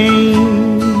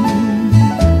complain.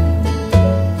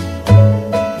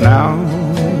 Now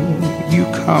you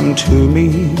come to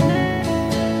me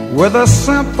with a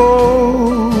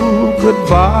simple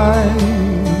goodbye.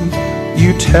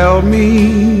 You tell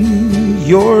me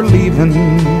you're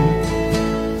leaving,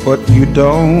 but you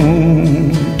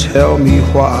don't tell me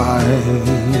why.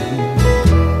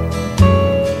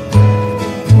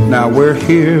 Now we're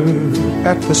here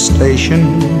at the station,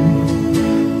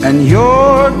 and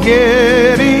you're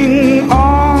getting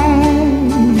on.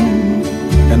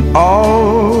 And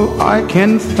all I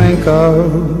can think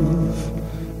of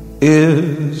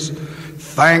is,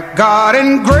 thank God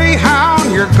in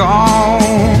Greyhound you're gone.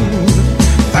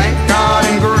 Thank God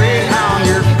in Greyhound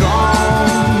you're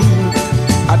gone.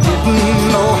 I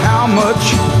didn't know how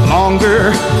much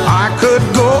longer I could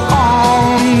go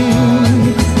on,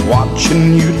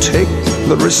 watching you take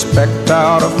the respect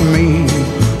out of me,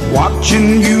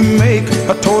 watching you make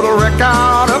a total wreck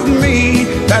out of me.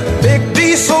 That big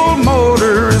diesel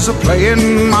motor is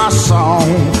playing my song.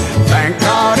 Thank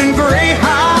God in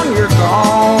Greyhound you're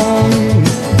gone.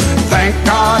 Thank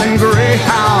God in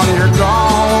Greyhound you're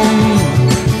gone.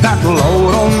 That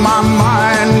load on my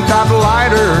mind got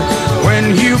lighter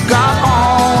when you got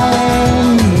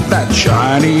on. That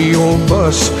shiny old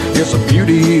bus is a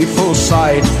beautiful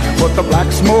sight, with the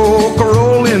black smoke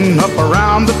rolling up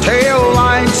around the tail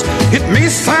lights. It may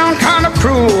sound kind of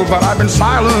cruel, but I've been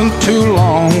silent too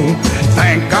long.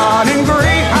 Thank God in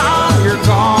Greyhound you're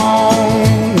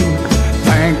gone.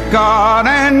 Thank God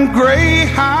in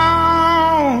Greyhound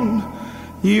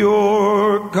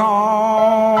you're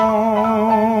gone.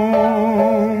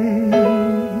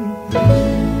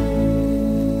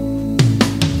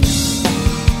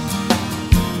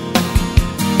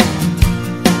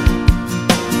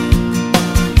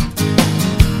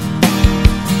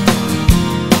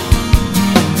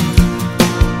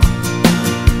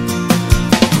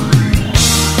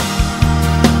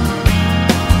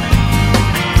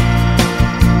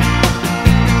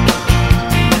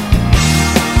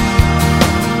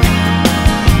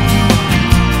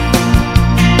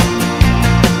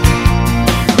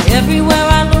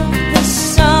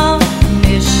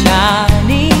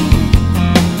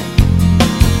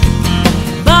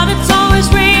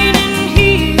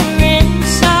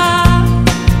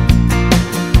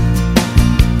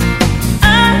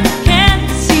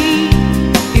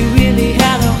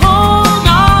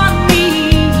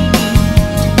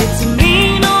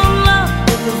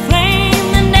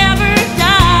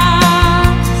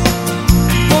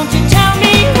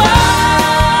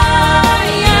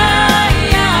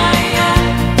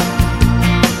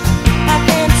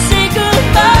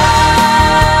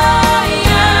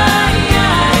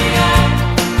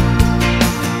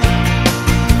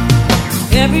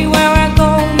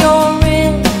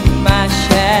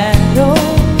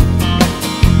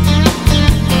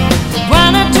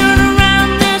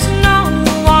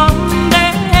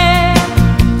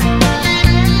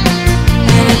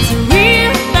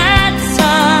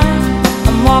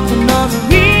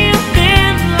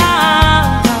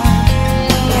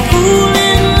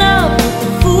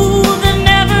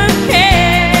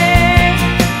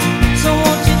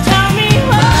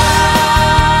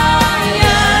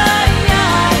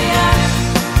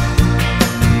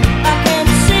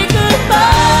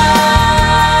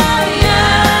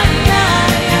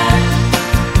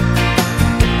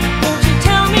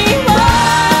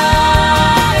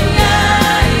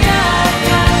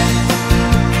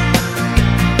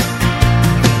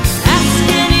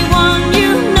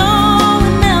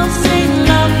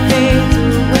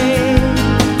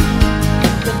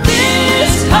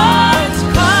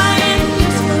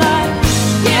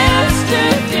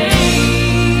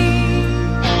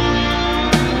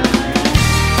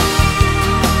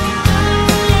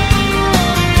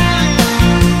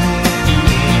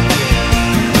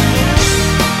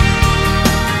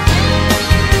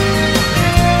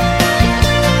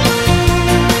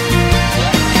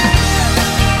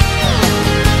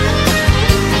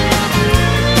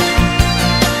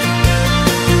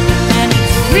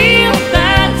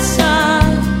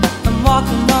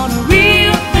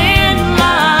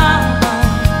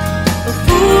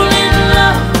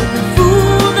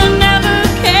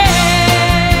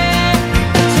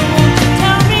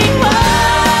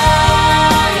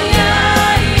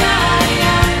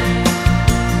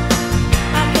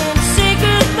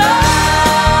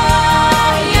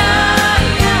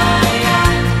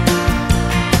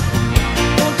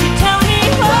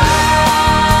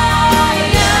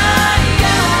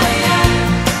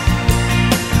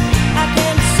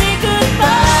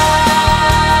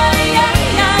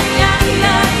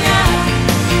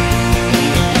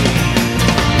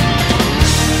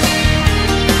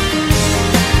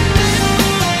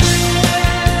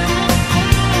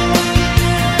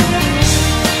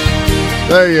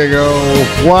 There you go.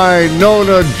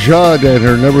 Wynonna Judd and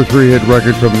her number 3 hit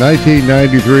record from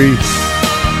 1993.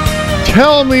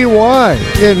 Tell Me Why.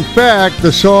 In fact,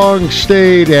 the song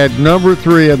stayed at number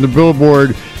 3 on the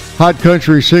Billboard Hot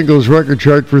Country Singles Record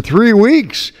Chart for 3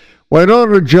 weeks.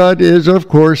 Wynonna Judd is, of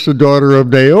course, the daughter of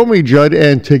Naomi Judd,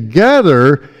 and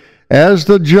together, as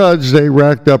the Judds, they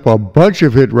racked up a bunch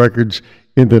of hit records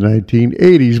in the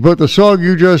 1980s. But the song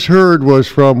you just heard was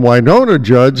from Wynonna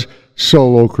Judd's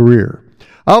solo career.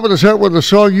 I'm going to start with a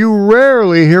song you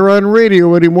rarely hear on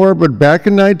radio anymore, but back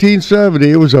in 1970,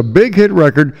 it was a big hit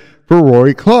record for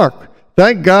Roy Clark.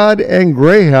 Thank God and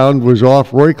Greyhound was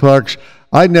off Roy Clark's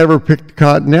I Never Picked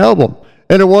Cotton album.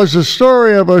 And it was the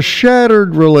story of a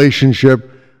shattered relationship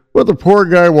with a poor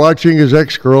guy watching his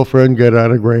ex-girlfriend get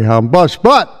on a Greyhound bus.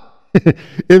 But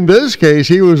in this case,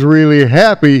 he was really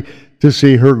happy to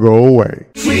see her go away.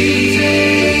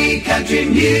 Sweet country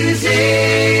music.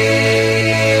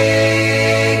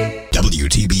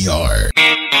 WTBR.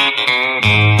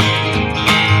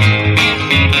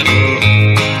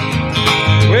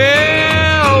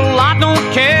 Well, I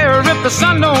don't care if the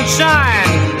sun don't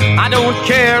shine. I don't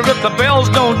care if the bells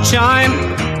don't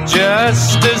chime.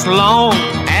 Just as long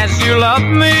as you love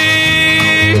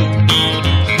me.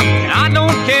 And I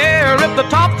don't care if the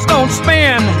tops don't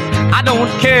spin. I don't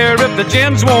care if the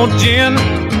gins won't gin.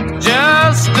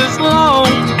 Just as long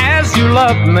as you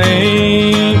love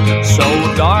me. So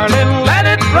darling, let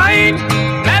it rain,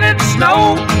 let it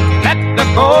snow, let the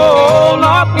cold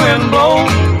north wind blow.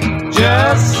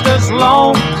 Just as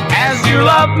long as you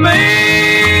love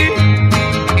me.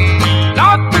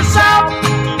 North or south,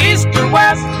 east or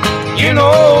west, you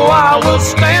know I will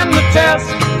stand the test.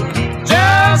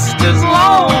 Just as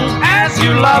long as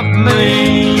you love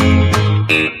me.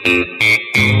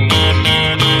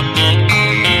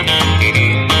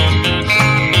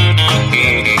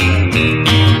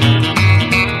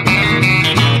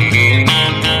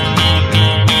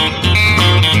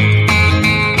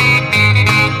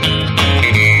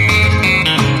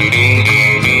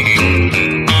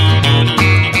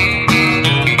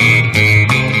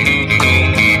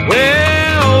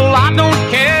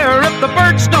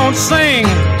 Sing.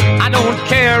 I don't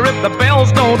care if the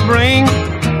bells don't ring.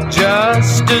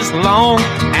 Just as long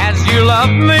as you love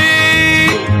me.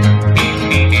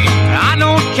 I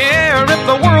don't care if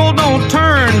the world don't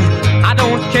turn. I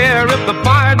don't care if the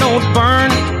fire don't burn.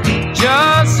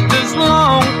 Just as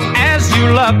long as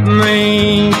you love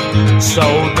me. So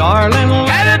darling,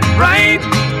 let it rain,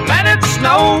 let it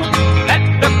snow, let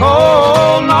the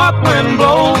cold north wind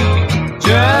blow.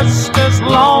 Just as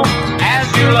long as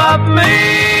you love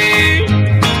me.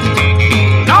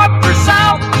 North or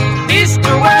south, east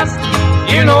or west,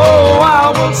 you know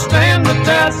I will stand the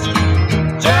test.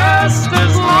 Just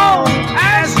as long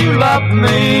as you love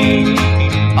me.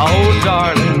 Oh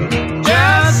darling,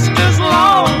 just as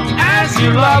long as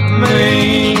you love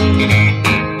me.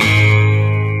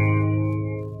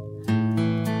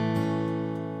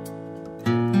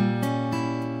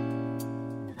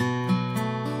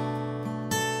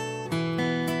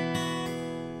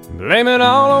 Blame it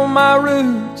all on my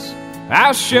roots.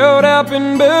 I showed up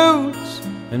in boots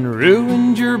and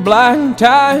ruined your black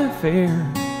tie affair.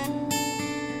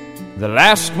 The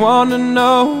last one to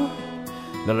know,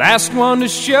 the last one to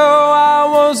show. I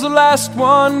was the last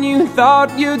one you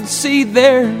thought you'd see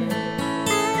there.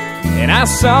 And I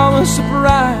saw the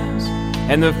surprise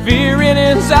and the fear in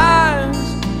his eyes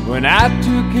when I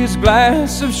took his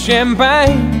glass of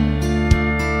champagne.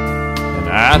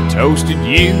 I toasted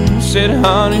you, said,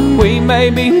 honey, we may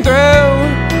be through,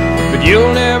 but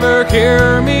you'll never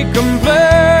hear me complain.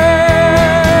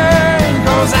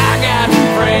 'Cause I got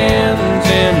friends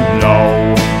in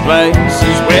low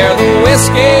places where the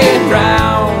whiskey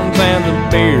drowns and the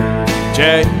beer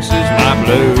chases my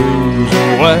blues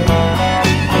away.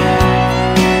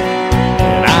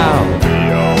 And I'll be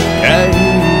okay.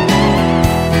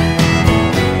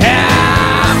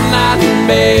 I'm not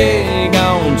big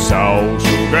on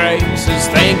social graces.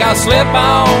 Think I'll slip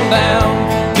on down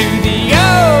to the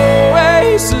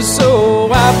oasis. So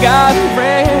I've got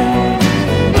friends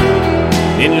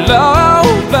in low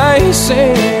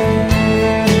places.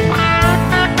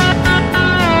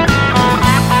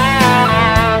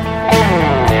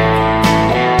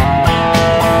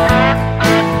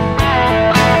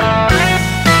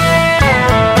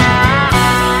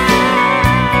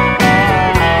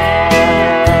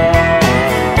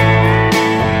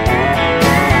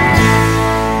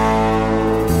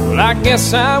 I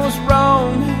guess I was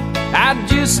wrong, I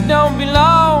just don't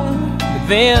belong. But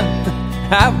then,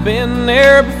 I've been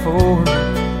there before.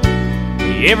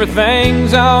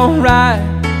 Everything's alright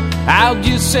I'll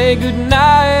just say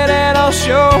goodnight and I'll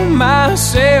show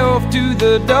myself to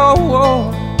the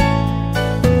door.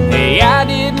 Hey, I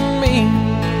didn't mean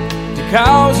to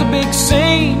cause a big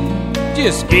scene.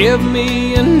 Just give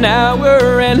me an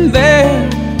hour and then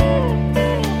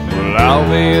we'll all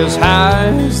be as high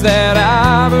as that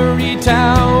ivory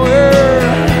tower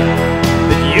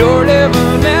that you're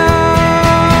living in.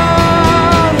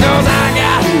 'Cause I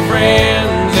got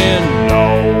friends in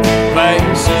low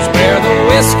places where the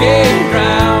whiskey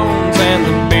drowns and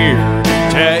the beer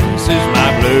chases my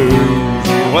blues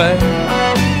away.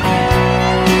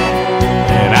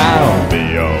 And I'll be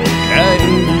okay.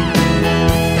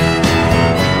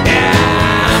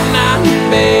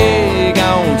 Big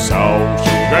on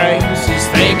social graces,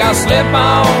 think I'll slip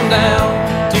on down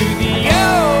to the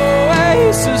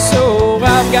oasis. So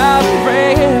I've got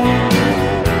friends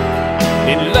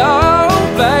in low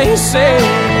places.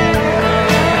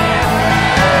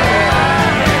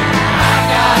 I've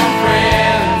got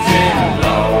friends in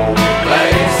low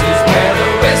places where the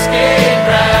whiskey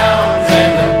drowns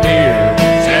and the beer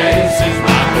chases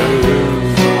my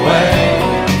blues away.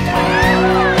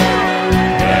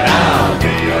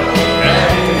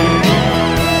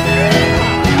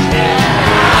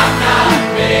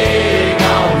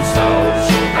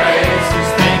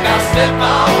 Slip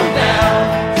on down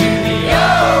to the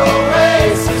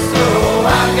oasis. So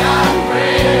I got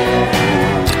friends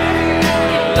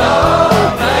in low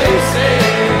places.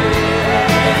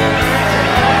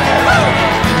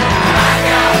 I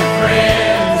got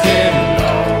friends in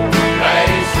low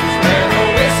places where the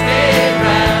whiskey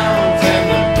drowns and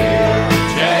the beer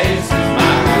chases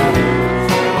my blues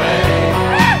away.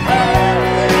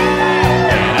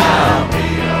 And I'll be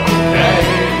okay.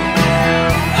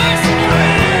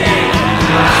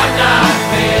 I'm not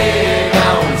big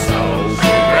on social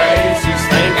graces,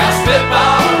 think I'll slip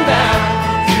on down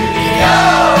to the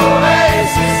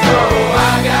oasis. So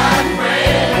I got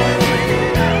friends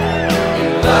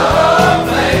in low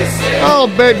places. I'll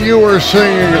bet you were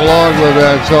singing along with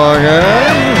that song, eh?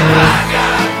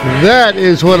 That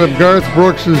is one of Garth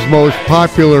Brooks' most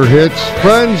popular hits,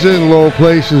 Friends in Low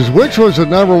Places, which was a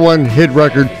 #1 hit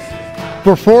record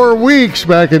for 4 weeks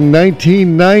back in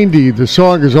 1990. The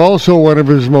song is also one of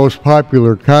his most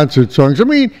popular concert songs. I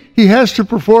mean, he has to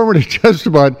perform it at just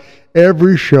about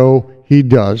every show he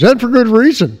does, and for good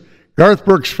reason. Garth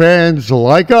Brooks fans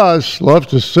like us love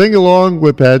to sing along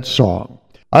with that song.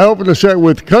 I opened the set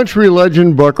with country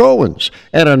legend Buck Owens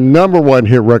and a #1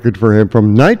 hit record for him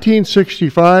from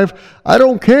 1965, I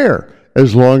Don't Care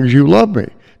As Long As You Love Me.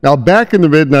 Now, back in the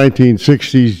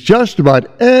mid-1960s, just about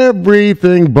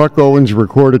everything Buck Owens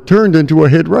recorded turned into a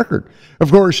hit record.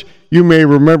 Of course, you may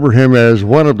remember him as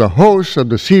one of the hosts of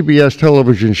the CBS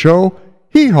television show,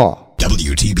 Hee Haw.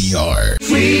 WTBR.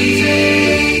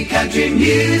 Sweet country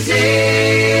music.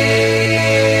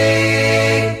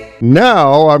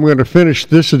 Now, I'm going to finish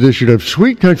this edition of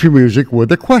Sweet Country Music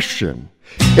with a question.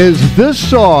 Is this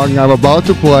song I'm about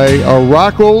to play a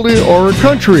rock oldie or a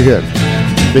country hit?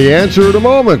 The answer in a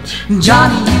moment.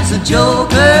 Johnny is a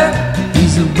joker,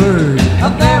 he's a bird, a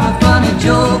very funny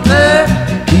joker,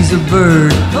 he's a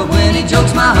bird. But when he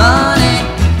jokes my honey,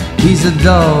 he's a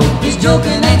dog. His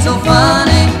joking ain't so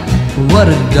funny, what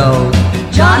a dog.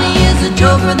 Johnny is a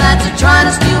joker that's trying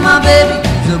to steal my baby,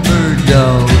 he's a bird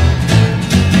dog.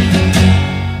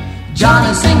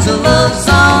 Johnny sings a love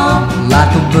song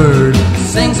like a bird,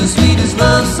 sings the sweetest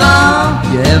love song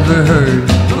you ever heard.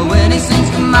 But when he sings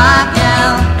to my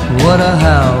gal, what a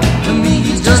howl. To me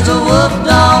he's just a wolf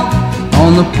dog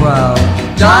on the prowl.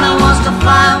 Johnny wants to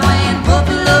fly away and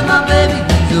puppy love my baby,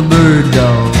 he's a bird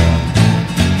dog.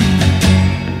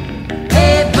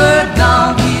 Hey bird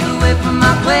dog, get away from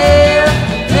my quail.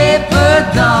 Hey bird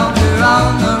dog, you're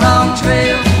on the wrong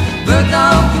trail. Bird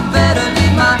dog, you better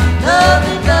leave my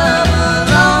lovely dove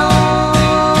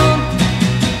alone.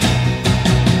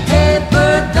 Hey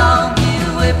bird dog, get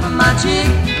away from my chick.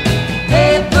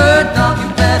 Hey bird dog, you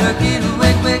better get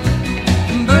away quick.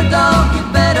 Bird dog, you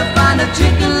better find a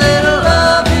chicken little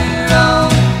of your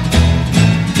own.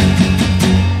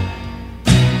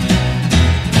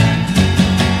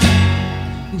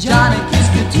 Johnny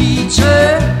kissed the teacher,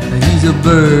 he's a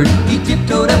bird. He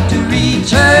tiptoed up to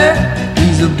reach her,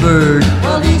 he's a bird.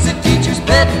 Well, he's a teacher's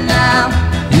pet now,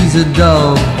 he's a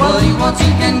dog. What he wants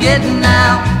he can get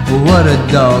now, what a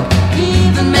dog. He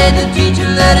even made the teacher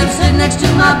let him sit next to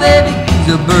my baby, he's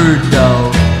a bird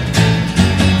dog.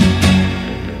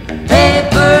 Hey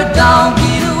bird dog,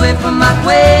 get away from my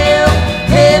quail.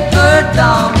 Hey bird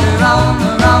dog, you're on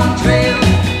the wrong trail.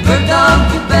 Bird dog,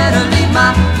 you better leave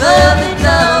my lovely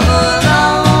dove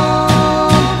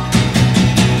alone.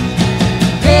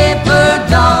 Hey bird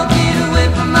dog,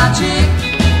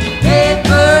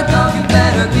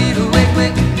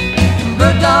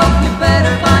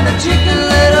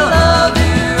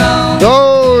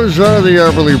 are the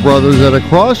Everly Brothers and a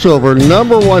crossover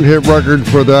 #1 hit record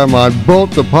for them on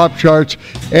both the pop charts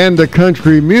and the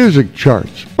country music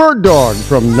charts. Bird Dog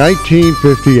from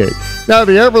 1958. Now,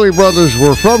 the Everly Brothers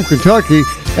were from Kentucky,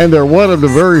 and they're one of the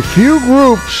very few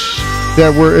groups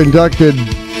that were inducted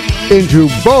into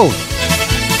both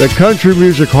the Country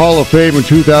Music Hall of Fame in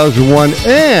 2001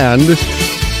 and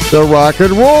the Rock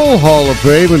and Roll Hall of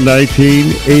Fame in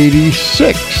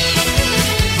 1986.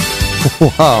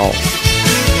 Wow.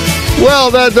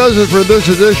 Well, that does it for this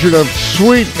edition of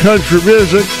Sweet Country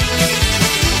Music.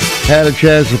 Had a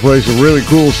chance to play some really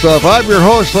cool stuff. I'm your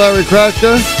host, Larry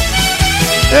Kratka,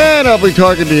 and I'll be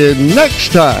talking to you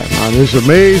next time on this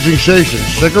amazing station.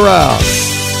 Stick around.